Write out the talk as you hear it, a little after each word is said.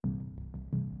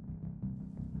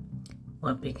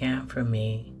What began for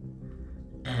me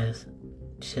as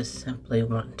just simply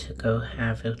wanting to go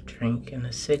have a drink and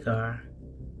a cigar,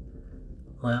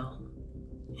 well,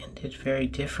 ended very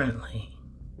differently.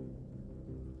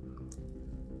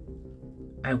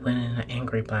 I went in an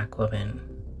angry black woman,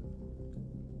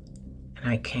 and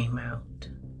I came out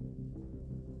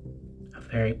a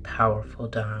very powerful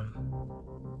Domme.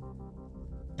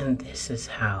 And this is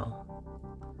how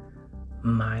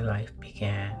my life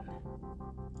began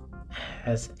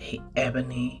as a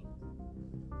Ebony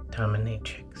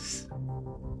dominatrix.